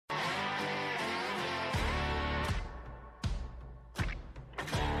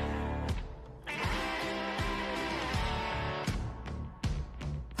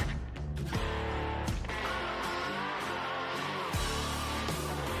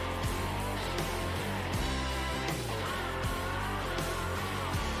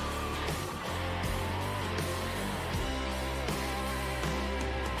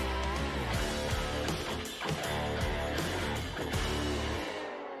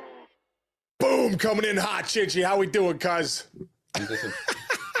Boom, coming in hot, Chinchy. How we doing, cuz?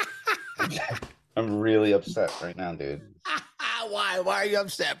 I'm really upset right now, dude. Why? Why are you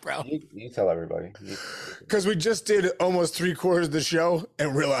upset, bro? You tell everybody. Because we just did almost 3/4 of the show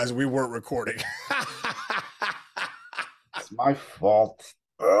and realized we weren't recording. It's my fault.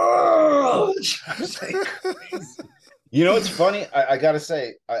 Oh, you know, it's funny. I gotta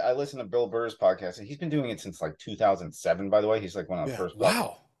say, I listen to Bill Burr's podcast, and he's been doing it since like 2007. By the way, he's like one of the first.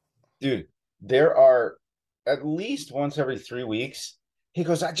 Wow, dude. There are at least once every 3 weeks. He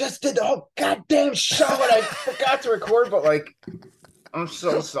goes, I just did the whole goddamn show and I forgot to record, but like, I'm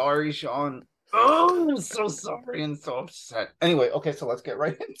so sorry, Sean. Oh, I'm so sorry and so upset. Anyway, okay, so let's get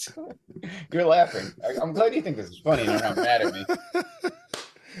right into it. You're laughing. I'm glad you think this is funny and you're not mad at me.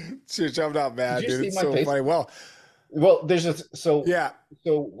 Shit, I'm not mad, dude. It's so face? funny. Well, there's a so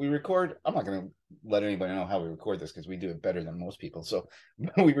we record. I'm not gonna let anybody know how we record this because we do it better than most people. So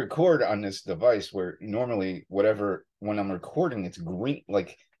we record on this device where normally when I'm recording, it's green,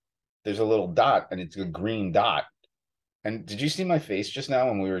 like there's a little dot and it's a green dot. And did you see my face just now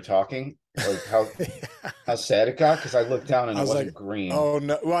when we were talking? Like how sad it got? Because I looked down and it wasn't like, green. Oh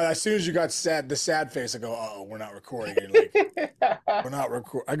no! Well, as soon as you got the sad face, I go, "Oh, we're not recording." You're like, "We're not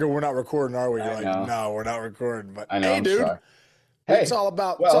recording." I go, "We're not recording, are we?" You're like, "No, we're not recording." But I know, hey, dude, sorry. Hey, it's all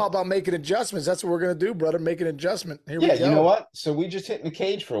about making adjustments. That's what we're gonna do, brother. Make an adjustment. Here we go. You know what? So we just hit in the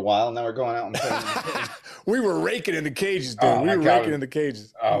cage for a while, and now we're going out and playing. We were raking in the cages, dude. We were raking in the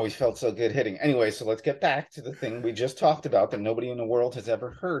cages. Oh, we felt so good hitting. Anyway, so let's get back to the thing we just talked about that nobody in the world has ever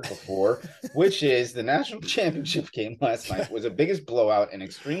heard before, which is the national championship game last night was the biggest blowout and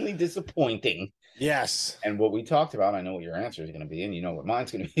extremely disappointing. Yes. And what we talked about, I know what your answer is going to be, and you know what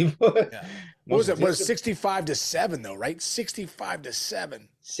mine's going to be. What was it? Was 65-7 though, right? 65-7.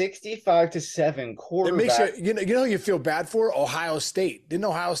 65-7 quarterback. It makes you know you feel bad for Ohio State. Didn't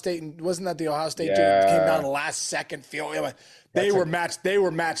Ohio State? Wasn't that the Ohio State team that came down the last second field? They were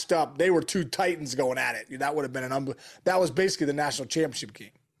matched up. They were two titans going at it. That would have been that was basically the national championship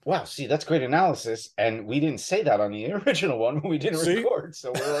game. Wow, see, that's great analysis, and we didn't say that on the original one when we didn't record,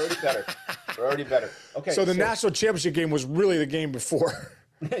 so we're already better. We're already better. Okay. So the national championship game was really the game before.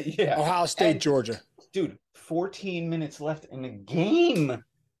 Yeah. Ohio State, Georgia. Dude, 14 minutes left in the game.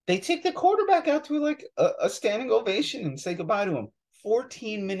 They take the quarterback out to like a standing ovation and say goodbye to him.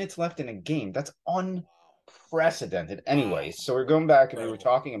 14 minutes left in a game. That's unprecedented. Anyway, so we're going back and we were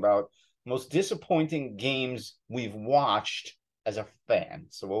talking about most disappointing games we've watched as a fan.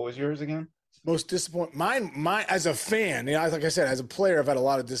 So what was yours again? Most disappointing. Mine as a fan, like I said, as a player, I've had a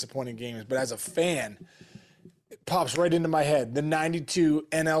lot of disappointing games, but as a fan, it pops right into my head. The 92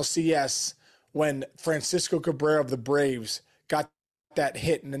 NLCS when Francisco Cabrera of the Braves got that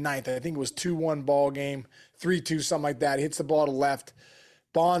hit in the ninth. I think it was 2-1 ball game, 3-2, something like that. He hits the ball to left.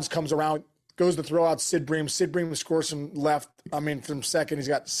 Bonds comes around, goes to throw out Sid Bream. Sid Bream scores from from second. He's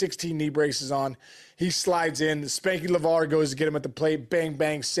got 16 knee braces on. He slides in. Spanky LeVar goes to get him at the plate. Bang,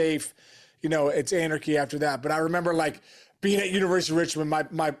 bang, safe. It's anarchy after that. But I remember, being at University of Richmond,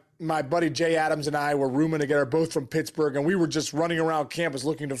 my buddy Jay Adams and I were rooming together, both from Pittsburgh, and we were just running around campus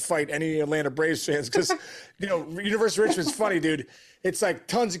looking to fight any Atlanta Braves fans because, University of Richmond's funny, dude. It's like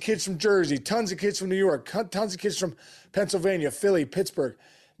tons of kids from Jersey, tons of kids from New York, tons of kids from Pennsylvania, Philly, Pittsburgh.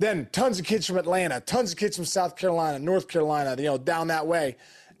 Then tons of kids from Atlanta, tons of kids from South Carolina, North Carolina, down that way,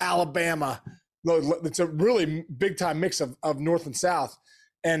 Alabama. It's a really big time mix of North and South.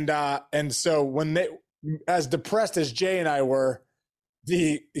 And so when as depressed as Jay and I were,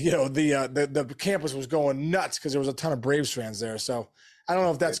 the campus was going nuts because there was a ton of Braves fans there. So I don't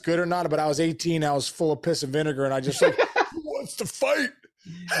know if that's good or not, but I was 18, I was full of piss and vinegar, and I just like, who wants to fight?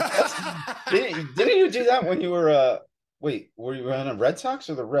 Didn't you do that when you were were you on the Red Sox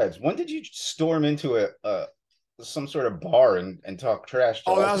or the Reds? When did you storm into some sort of bar and talk trash?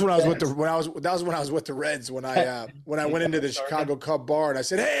 That was when I was with the Reds when I went into the Chicago Cub bar and I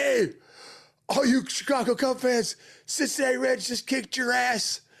said, "Hey, all you Chicago Cub fans, Cincinnati Reds just kicked your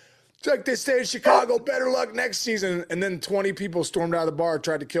ass. Took this day in Chicago. Better luck next season." And then 20 people stormed out of the bar,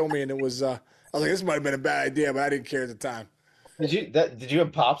 tried to kill me, and it was I was like, this might have been a bad idea, but I didn't care at the time. Did you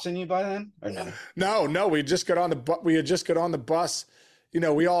have pops in you by then or no? No. We had just got on the bus. We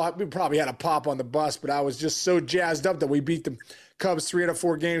probably had a pop on the bus, but I was just so jazzed up that we beat the Cubs 3 out of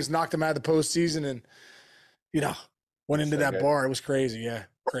 4 games, knocked them out of the postseason, and went into that bar. It was crazy. Yeah,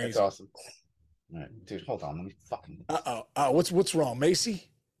 crazy. That's awesome. All right, dude, hold on. Let me fucking. What's wrong, Macy?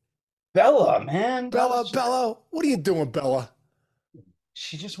 Bella, man. Bella. What are you doing, Bella?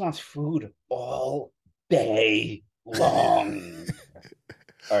 She just wants food all day long.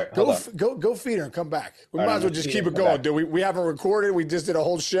 All right, hold on. Go feed her and come back. We All right, might I'm as well gonna just feed keep and it come going, back. dude. We haven't recorded. We just did a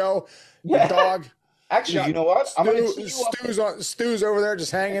whole show. Your Yeah. dog. Actually, you know what? I'm gonna tee you up. Stu's over there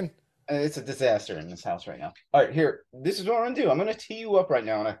just hanging. It's a disaster in this house right now. All right, here. This is what I'm gonna do. I'm gonna tee you up right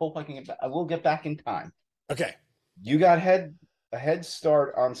now, and I hope I can get. I will get back in time. Okay. You got a head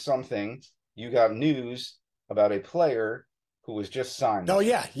start on something. You got news about a player who was just signed. Oh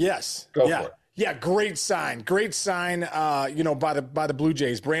yeah, yes, Go yeah. for it. Yeah, great sign. Great sign, by the Blue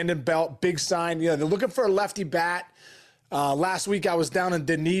Jays. Brandon Belt, big sign. They're looking for a lefty bat. Last week I was down in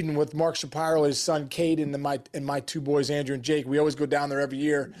Dunedin with Mark Shapiro, his son Cade, and my two boys, Andrew and Jake. We always go down there every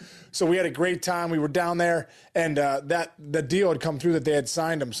year. So we had a great time. We were down there, and that the deal had come through that they had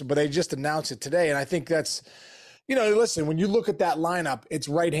signed him. But they just announced it today, and I think that's listen, when you look at that lineup, it's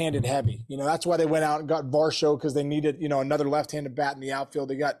right-handed heavy. That's why they went out and got Varsho, because they needed, another left-handed bat in the outfield.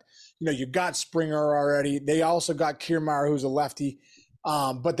 They got, you got Springer already. They also got Kiermaier, who's a lefty.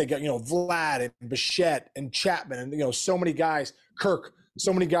 But they got, Vlad and Bichette and Chapman and, so many guys, Kirk,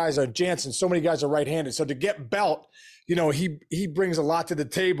 so many guys are Jansen, so many guys are right-handed. So to get Belt, he brings a lot to the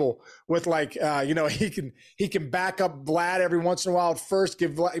table with he can back up Vlad every once in a while at first,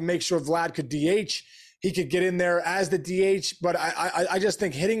 make sure Vlad could DH. He could get in there as the DH, but I just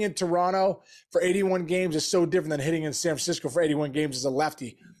think hitting in Toronto for 81 games is so different than hitting in San Francisco for 81 games as a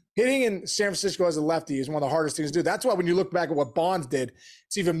lefty. Hitting in San Francisco as a lefty is one of the hardest things to do. That's why when you look back at what Bonds did,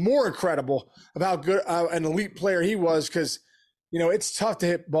 it's even more incredible of how good an elite player he was, because, it's tough to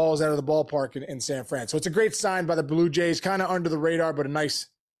hit balls out of the ballpark in San Fran. So it's a great sign by the Blue Jays, kind of under the radar, but a nice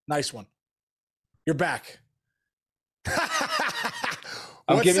one. You're back. I'm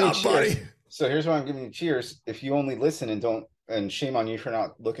What's giving up, you cheers. buddy? So here's why I'm giving you cheers. If you only listen and don't, and shame on you for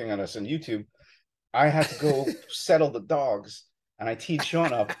not looking at us on YouTube, I had to go settle the dogs, and I teed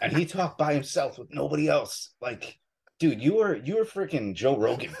Sean up, and he talked by himself with nobody else. Like, dude, you were freaking Joe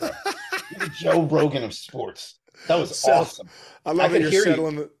Rogan, bro. You're the Joe Rogan of sports. That was awesome. I love that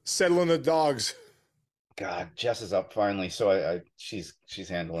you're settling the dogs. God, Jess is up finally, so she's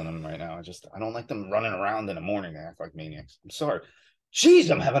handling them right now. I don't like them running around in the morning and act like maniacs. I'm sorry.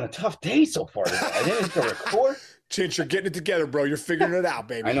 Jeez, I'm having a tough day so far today. I didn't have to record. Chinch, you're getting it together, bro. You're figuring it out,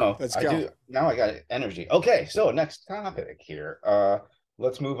 baby. I know. Let's go. Now I got energy. Okay, so next topic here.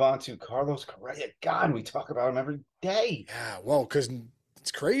 Let's move on to Carlos Correa. God, we talk about him every day. Yeah, well, because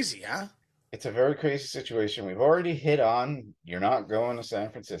it's crazy, huh? It's a very crazy situation. We've already hit on, you're not going to San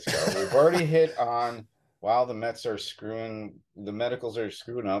Francisco. We've already hit on, while the Mets are the medicals are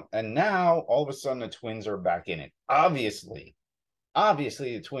screwing up. And now, all of a sudden, the Twins are back in it. Obviously,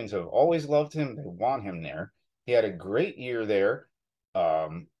 the Twins have always loved him. They want him there. He had a great year there.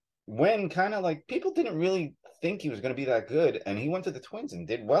 When kind of like people didn't really think he was going to be that good, and he went to the Twins and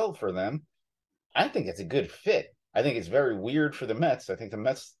did well for them. I think it's a good fit. I think it's very weird for the Mets. I think the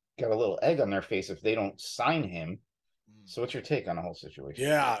Mets got a little egg on their face if they don't sign him. So what's your take on the whole situation?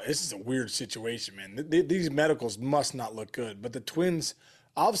 Yeah, this is a weird situation, man. These medicals must not look good, but the Twins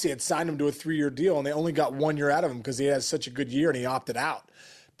obviously had signed him to a 3-year deal, and they only got 1 year out of him because he had such a good year and he opted out.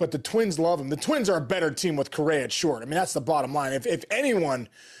 But the Twins love him. The Twins are a better team with Correa at short. I mean, that's the bottom line. If anyone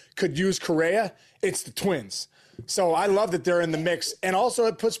could use Correa, it's the Twins. So I love that they're in the mix. And also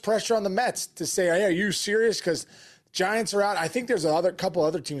it puts pressure on the Mets to say, hey, are you serious? Because Giants are out. I think there's a couple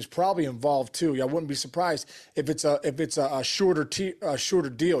other teams probably involved too. I wouldn't be surprised if it's a shorter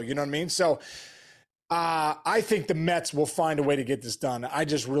deal. You know what I mean? So I think the Mets will find a way to get this done. I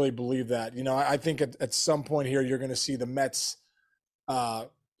just really believe that. I think at some point here you're going to see the Mets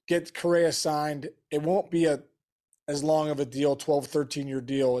get Correa signed. It won't be as long of a deal, 12, 13-year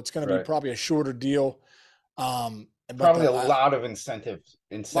deal. It's going to be probably a shorter deal. Probably a lot of incentives.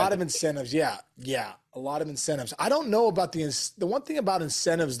 A lot of incentives, yeah. A lot of incentives. I don't know about the one thing about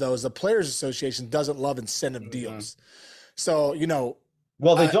incentives, though, is the Players Association doesn't love incentive deals. So,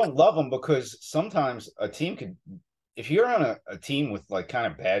 well, they don't love them because sometimes a team could, if you're on a team with like kind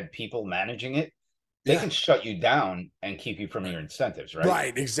of bad people managing it, they can shut you down and keep you from your incentives, right?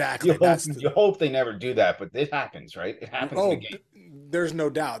 Right, exactly. You hope they never do that, but it happens, right? It happens in the game. There's no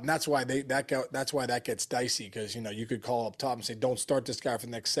doubt, and that's why that gets dicey, because you could call up top and say, don't start this guy for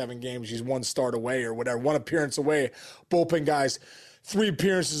the next 7 games. He's 1 start away or whatever, 1 appearance away. Bullpen guys, 3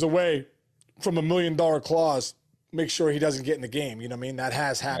 appearances away from $1 million clause. Make sure he doesn't get in the game. You know what I mean? That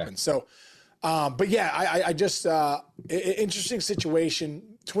has happened. Yeah. So, but yeah, I just interesting situation.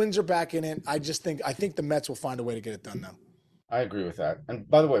 Twins are back in it. I think the Mets will find a way to get it done now. I agree with that. And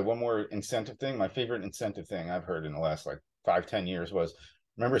by the way, one more incentive thing. My favorite incentive thing I've heard in the last 5-10 years was,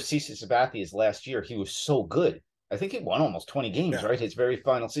 remember CC Sabathia's last year? He was so good. I think he won almost 20 games, right? His very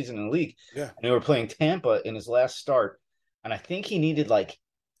final season in the league. Yeah. And they were playing Tampa in his last start. And I think he needed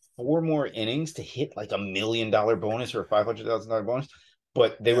 4 more innings to hit like $1 million bonus or a $500,000 bonus,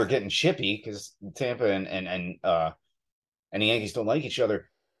 but they were getting chippy because Tampa and the Yankees don't like each other.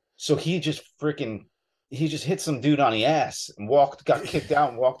 So he just hit some dude on the ass and got kicked out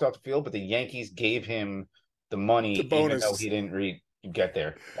and walked off the field, but the Yankees gave him the money even though he didn't get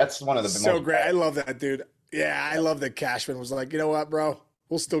there. That's one of the so most great. I love that, dude. Yeah, I love that Cashman was like, you know what, bro?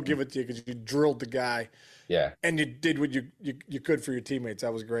 We'll still give it to you because you drilled the guy. Yeah. And you did what you could for your teammates.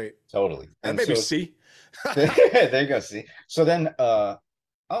 That was great. Totally. And maybe C. There you go, see. So then I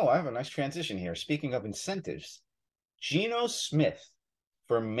have a nice transition here. Speaking of incentives, Geno Smith,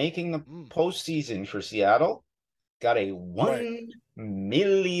 for making the postseason for Seattle, got a $1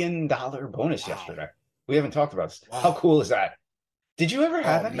 million bonus yesterday. We haven't talked about this. Wow. How cool is that? Did you ever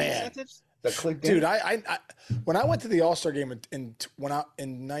have any incentives that clicked in? Dude, I when I went to the All-Star game in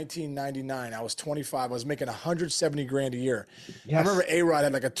 1999, I was 25. I was making $170,000 a year. Yes. I remember A-Rod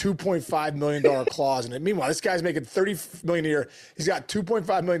had like a $2.5 million clause in it. Meanwhile, this guy's making $30 million a year. He's got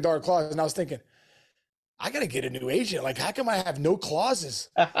 $2.5 million clause, and I was thinking, I got to get a new agent. Like, how come I have no clauses?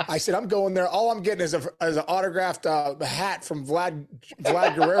 I said, I'm going there. All I'm getting is an autographed hat from Vlad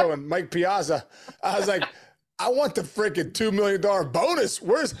Guerrero and Mike Piazza. I was like, I want the freaking $2 million bonus.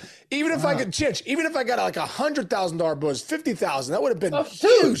 Even if I could change, even if I got like $100,000 bonus, $50,000, that would have been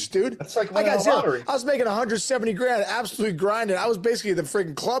huge, dude. That's like winning the lottery. I was making $170,000, absolutely grinding. I was basically the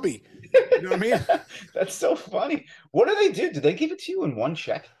freaking clubby. You know what I mean? That's so funny. What do they do? Do they give it to you in one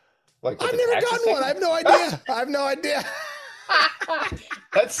check? Like I've never gotten one. I have no idea.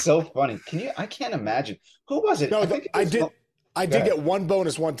 That's so funny. I can't imagine. Who was it? No, I did get one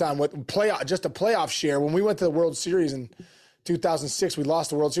bonus one time with just a playoff share. When we went to the World Series in 2006, we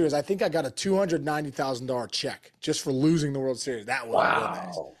lost the World Series. I think I got a $290,000 check just for losing the World Series. That was real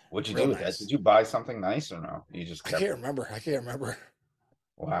nice. What'd you do with that? Did you buy something nice or no? You just I can't remember.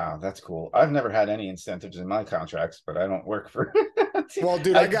 Wow, that's cool. I've never had any incentives in my contracts, but I don't work for. Well,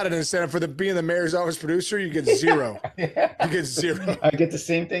 dude, I got an incentive for being the mayor's office producer. You get zero. Yeah. You get zero. I get the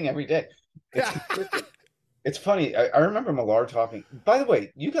same thing every day. It's funny. I remember Millar talking. By the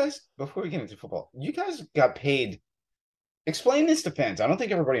way, you guys, before we get into football, you guys got paid. Explain this to fans. I don't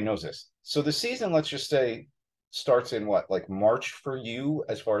think everybody knows this. So the season, let's just say, starts in what, like March for you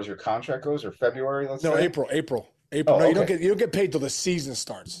as far as your contract goes, or February? April. Oh, no, okay. You don't get paid till the season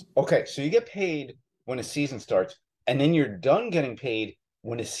starts. Okay, so you get paid when the season starts, and then you're done getting paid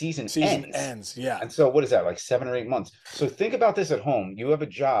when the season ends. Yeah. And so what is that, like 7 or 8 months? So think about this at home. You have a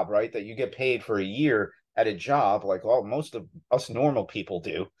job, right, that you get paid for a year at a job like most of us normal people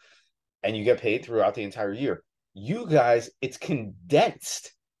do, and you get paid throughout the entire year. You guys, it's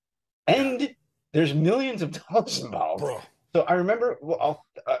condensed, and there's millions of dollars involved. Bro. So I remember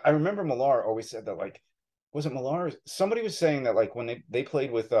Millar always said that, like, was it Millar? Somebody was saying that, like, when they played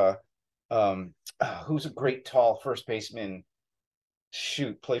with who's a great tall first baseman,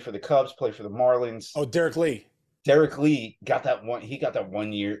 play for the Cubs, play for the Marlins. Oh, Derek Lee. Derek Lee got that one. He got that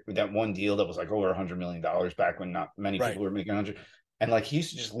 1 year, that one deal that was like over $100 million back when not many people were making 100. And like he used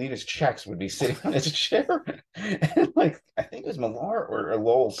to just leave his checks, would be sitting on his chair. And like I think it was Millar or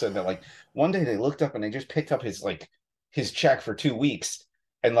Lowell said that like one day they looked up and they just picked up his check for 2 weeks.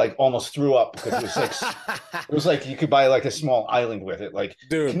 And like almost threw up because it was like you could buy like a small island with it. Like,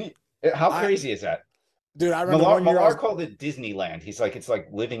 dude, how crazy is that? Dude, I remember Millar called it Disneyland. He's like, it's like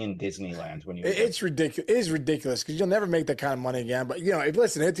living in Disneyland when you. It's ridiculous. It is ridiculous because you'll never make that kind of money again. But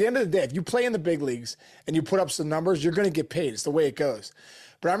listen, at the end of the day, if you play in the big leagues and you put up some numbers, you're going to get paid. It's the way it goes.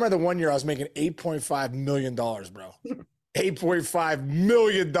 But I remember the 1 year I was making $8.5 million, bro. $8.5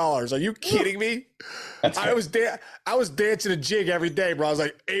 million. Are you kidding me? I was dancing a jig every day, bro. I was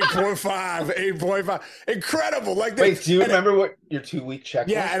like 8.5. Incredible. Like this. Wait, do you remember what your 2 week check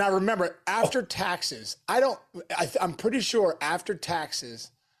was? Yeah, and I remember after taxes. I'm pretty sure after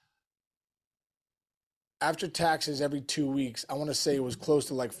taxes every 2 weeks, I want to say it was close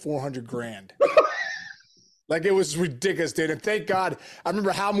to like $400,000. Like, it was ridiculous, dude. And thank God, I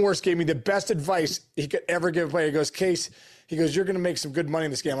remember Hal Morris gave me the best advice he could ever give a player. He goes, Case, you're going to make some good money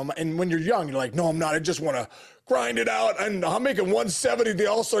in this game. And when you're young, you're like, no, I'm not. I just want to grind it out. And I'm making 170 the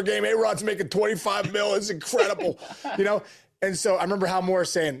All-Star game. A-Rod's making 25 mil. It's incredible, And so I remember Hal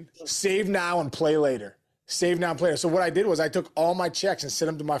Morris saying, save now and play later. Save now and play later. So what I did was I took all my checks and sent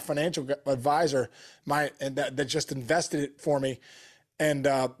them to my financial advisor, that just invested it for me. And,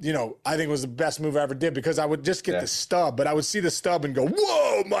 I think it was the best move I ever did because I would just get the stub, but I would see the stub and go,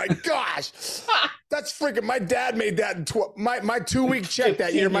 whoa, my gosh, that's freaking, my dad made that in my 2 week check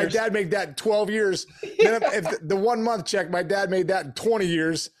that year. My dad made that in 12 years. Then if the 1 month check, my dad made that in 20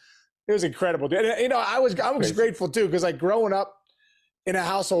 years. It was incredible. And, I was grateful too. Cause like growing up in a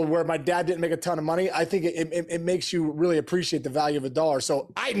household where my dad didn't make a ton of money, I think it makes you really appreciate the value of a dollar.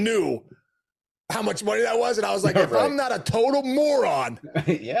 So I knew how much money that was. And I was like, if I'm not a total moron,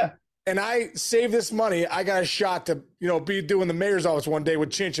 yeah, and I save this money, I got a shot to, be doing the mayor's office one day with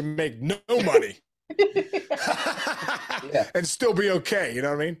Chinch and make no money. And still be okay. You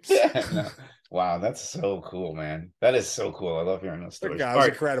know what I mean? Yeah. No. Wow, that's so cool, man. That is so cool. I love hearing those stories. It was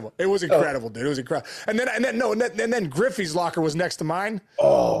incredible. It was incredible, dude. It was incredible. And then Griffey's locker was next to mine.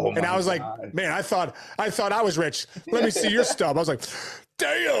 Oh, and I was like, man, I thought I was rich. Let me see your stub. I was like,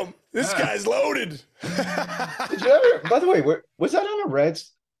 damn, this guy's loaded. Did you ever? By the way, was that on the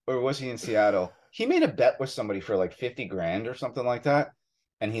Reds or was he in Seattle? He made a bet with somebody for like 50 grand or something like that,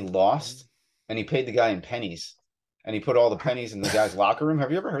 and he lost, and he paid the guy in pennies. And he put all the pennies in the guy's locker room.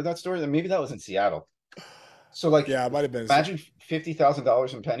 Have you ever heard that story? Maybe that was in Seattle. So, like, yeah, it might have been. Imagine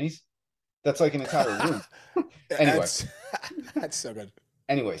 $50,000 in pennies. That's like an entire room. Anyway, that's so good.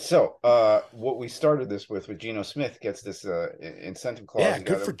 Anyway, so what we started this with Geno Smith gets this incentive clause. Yeah,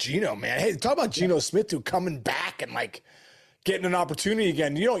 good for Geno, man. Hey, talk about Geno Smith too, coming back and like getting an opportunity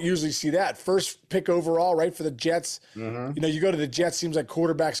again. You don't usually see that. First pick overall, right, for the Jets. Mm-hmm. You go to the Jets, seems like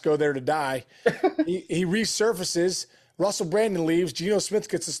quarterbacks go there to die. he resurfaces. Russell Brandon leaves. Geno Smith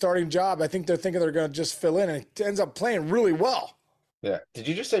gets the starting job. I think they're thinking they're going to just fill in, and it ends up playing really well. Yeah. Did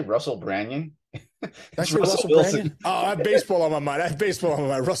you just say Russell Branyan? That's Russell Brandon? Oh, I have baseball on my mind.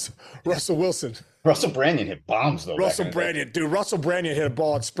 Russell Wilson. Russell Branyan hit bombs, though. Russell Branyan. Dude, Russell Branyan hit a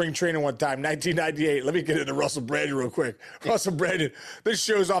ball at spring training one time, 1998. Let me get into Russell Branyan real quick. Russell Branyan. This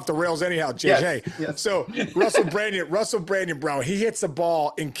show's off the rails anyhow, JJ. Yes. So Russell Branyan, bro, he hits the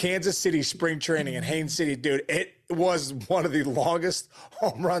ball in Kansas City spring training in Haines City. Dude, it was one of the longest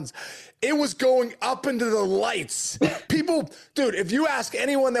home runs. It was going up into the lights. People, dude, if you ask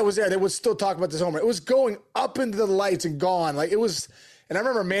anyone that was there, they would still talk about this home run. It was going up into the lights and gone. Like, it was. And I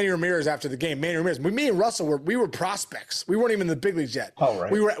remember Manny Ramirez after the game. Me and Russell were prospects. We weren't even in the big leagues yet. Oh,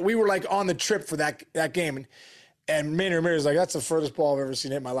 right. We were like on the trip for that game, and Manny Ramirez was like, that's the furthest ball I've ever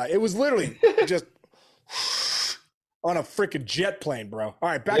seen hit in my life. It was literally just on a freaking jet plane, bro. All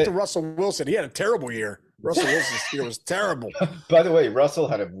right, back to Russell Wilson. He had a terrible year. Russell Wilson's year was terrible. By the way, Russell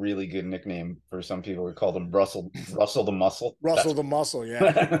had a really good nickname for some people. We called him Russell the Muscle. The Muscle, yeah.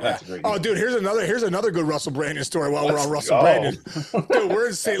 That's a great name. Oh, dude, here's another good Russell Brandon story while we're on Russell Brandon. Dude, we're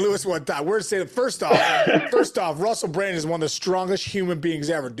in St. Louis one time. First off, Russell Brandon is one of the strongest human beings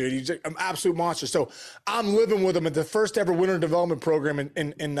ever, dude. He's an absolute monster. So I'm living with him at the first ever winter development program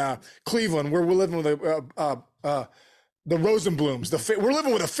in Cleveland, where we're living with the Rosenblums. We're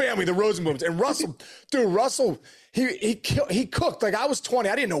living with a family, the Rosenblums. And Russell, he cooked. Like, I was 20.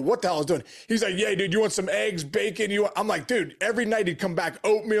 I didn't know what the hell I was doing. He's like, yeah, dude, you want some eggs, bacon? I'm like, dude, every night he'd come back,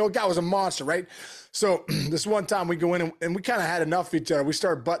 oatmeal. Guy was a monster, right? So this one time we go in and we kind of had enough of each other. We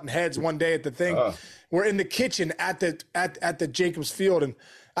started butting heads one day at the thing. We're in the kitchen at the Jacobs Field, and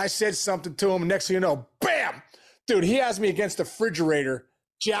I said something to him. And next thing you know, bam! Dude, he has me against the refrigerator,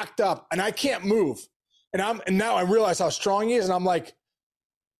 jacked up, and I can't move. And now I realize how strong he is, and I'm like,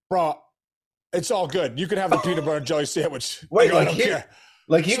 bro, it's all good. You can have the peanut butter and jelly sandwich. Wait, I don't care.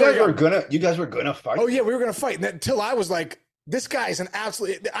 Like you guys were gonna fight? Oh yeah, we were gonna fight. And until I was like, this guy's an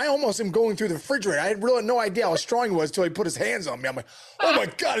absolute. I almost am going through the refrigerator. I had really no idea how strong he was until he put his hands on me. I'm like, oh my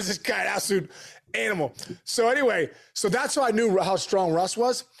god, is this guy an absolute animal? So anyway, that's how I knew how strong Russ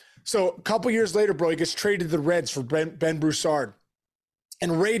was. So a couple years later, bro, he gets traded to the Reds for Ben Broussard.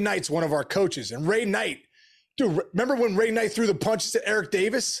 And Ray Knight's one of our coaches. And Ray Knight, dude, remember when Ray Knight threw the punches at Eric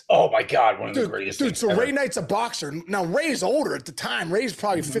Davis? Oh, my God. One of the greatest things so ever. Ray Knight's a boxer. Now, Ray's older at the time. Ray's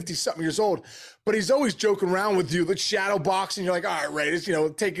probably 50-something years old. But he's always joking around with you. Let's shadow boxing. You're like, all right, Ray, just,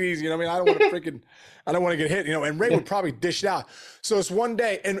 take it easy. I mean, I don't want to get hit, And Ray would probably dish it out. So it's one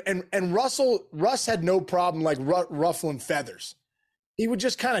day. And Russ had no problem, like, ruffling feathers. He would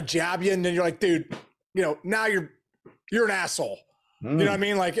just kind of jab you. And then you're like, dude, now you're an asshole. You know what I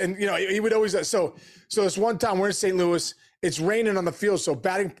mean? Like, and he would always, so this one time we're in St. Louis, it's raining on the field. So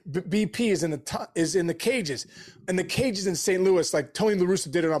batting BP is in the cages, and the cages in St. Louis, like Tony La Russa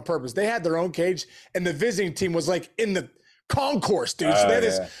did it on purpose. They had their own cage, and the visiting team was like in the concourse, dude. So they had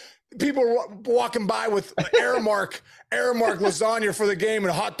this, people were walking by with Aramark lasagna for the game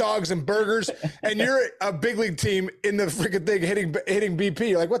and hot dogs and burgers. And you're a big league team in the freaking thing hitting BP.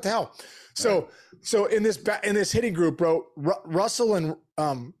 You're like, what the hell? So in this hitting group, bro, Russell and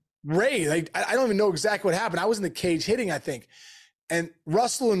Ray, like, I don't even know exactly what happened. I was in the cage hitting, I think, and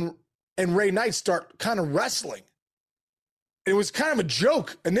Russell and Ray Knight start kind of wrestling, it was kind of a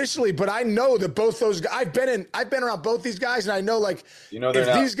joke initially, but I know that both those guys, I've been around both these guys, and I know, like,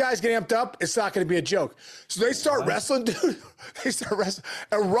 if these guys get amped up, it's not going to be a joke. So they start wrestling, dude. They start wrestling,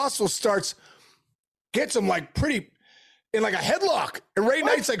 and Russell gets him like pretty in like a headlock, and Ray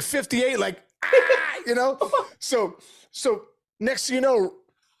Knight's like 58, like, you know. So next thing you know,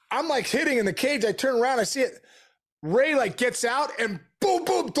 I'm like hitting in the cage. I turn around, I see it. Ray like gets out and boom,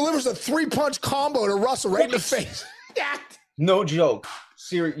 boom, delivers a 3-punch combo to Russell right in the face. Yeah. No joke.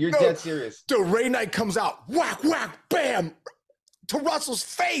 You're dead serious. Dude, Ray Knight comes out, whack, whack, bam, to Russell's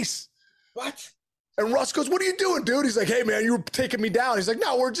face. What? And Russ goes, "What are you doing, dude?" He's like, "Hey, man, you were taking me down." He's like,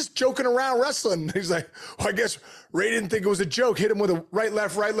 "No, we're just joking around wrestling." He's like, "Well, I guess Ray didn't think it was a joke. Hit him with a right,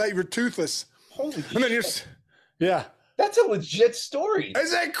 left, you're toothless." Holy shit. And then yeah. That's a legit story.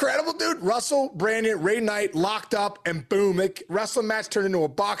 Isn't that incredible, dude? Russell, Branyan, Ray Knight locked up, and boom, wrestling match turned into a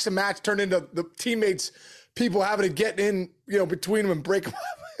boxing match, turned into the teammates, people having to get in, between them and break them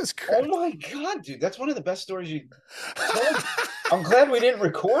up. It's crazy. Oh my God, dude. That's one of the best stories you told. I'm glad we didn't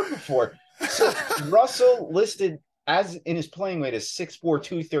record before. So Russell listed as in his playing weight as 6'4",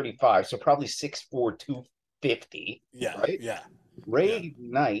 235, so probably 6'4", 250. Yeah, right? Yeah. Ray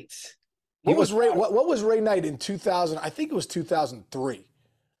Knight. What was Ray Knight in 2000? I think it was 2003.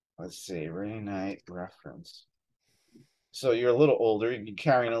 Let's see, Ray Knight reference. So you're a little older, you're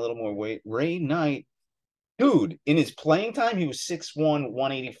carrying a little more weight. Ray Knight, dude, in his playing time, he was 6'1",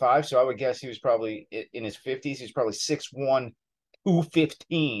 185. So I would guess he was probably in his 50s. He's probably 6'1",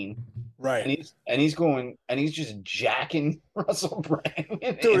 215. Right. And he's just jacking Russell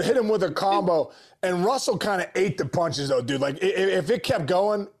Branyan. Dude, hit him with a combo. And Russell kind of ate the punches, though, dude. Like, if it kept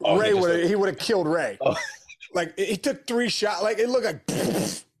going, Ray would have killed Ray. Oh. Like, he took 3 shots. Like, it looked like,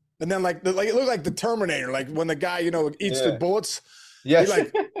 and then like it looked like the Terminator. Like when the guy, eats the bullets. Yes.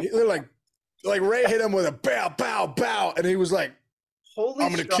 He like Ray hit him with a bow, bow, bow, and he was like,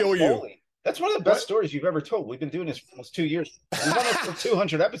 "I'm gonna kill you." Holy. That's one of the best stories you've ever told. We've been doing this for almost 2 years. We've done this for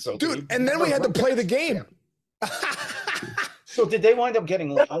 200 episodes. Dude, and then we had to play the game. So did they wind up getting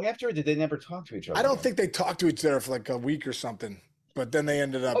along after, or did they never talk to each other? I don't think they talked to each other for like a week or something. But then they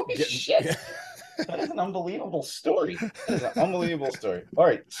ended up getting... Shit. Yeah. That is an unbelievable story. That is an unbelievable story. All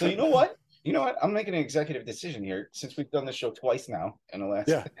right. So you know what? I'm making an executive decision here, since we've done this show twice now in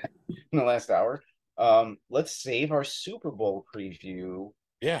the last hour. Let's save our Super Bowl preview.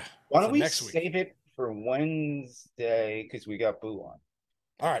 Yeah. Why don't we save it for Wednesday, because we got Boo on.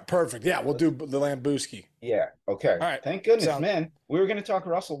 All right, perfect. Yeah, we'll do the Lambuski. Yeah, okay. All right. Thank goodness, man. We were going to talk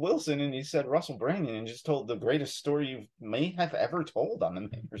Russell Wilson, and you said Russell Branyan, and just told the greatest story you may have ever told on the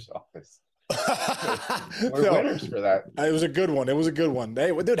Mayor's Office. We're winners for that. It was a good one.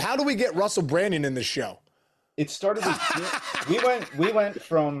 Hey, dude, how do we get Russell Branyan in this show? It started with we went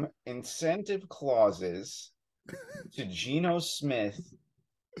from incentive clauses to Geno Smith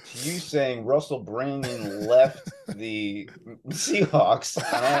to you saying Russell Branyan left the Seahawks,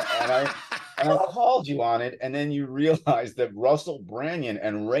 and I called you on it, and then you realized that Russell Branyan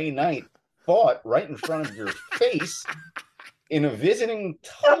and Ray Knight fought right in front of your face in a visiting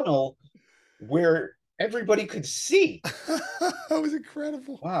tunnel where everybody could see. That was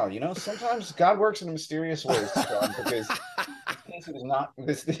incredible. Wow, sometimes God works in mysterious ways, Sean, because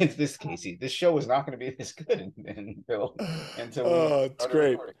this show is not going to be this good until it's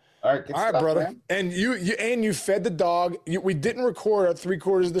great. Recording. All right, brother. Man. And you fed the dog. We didn't record at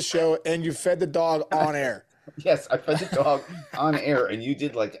 3/4 of the show, and you fed the dog on air. Yes, I fed the dog on air, and you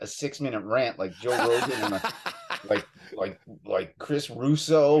did like a 6-minute rant, like Joe Rogan, and like Chris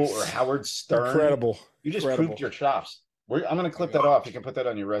Russo or Howard Stern. Incredible. You just proved your chops. I'm going to clip that off. You can put that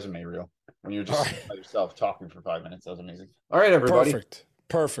on your resume reel when you're just by yourself talking for 5 minutes. That was amazing. All right, everybody.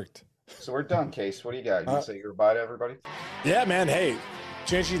 Perfect. So we're done, Case. What do you got? You want to say goodbye to everybody? Yeah, man. Hey,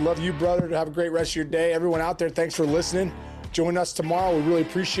 Chancey, love you, brother. Have a great rest of your day. Everyone out there, thanks for listening. Join us tomorrow. We really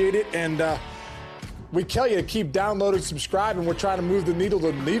appreciate it. And we tell you to keep downloading, subscribing. We're trying to move the needle.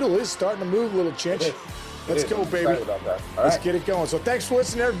 The needle is starting to move a little, Chinch. Let's go, baby. Let's get it going. So thanks for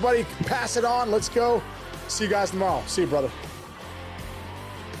listening, everybody. Pass it on. Let's go. See you guys tomorrow. See you, brother.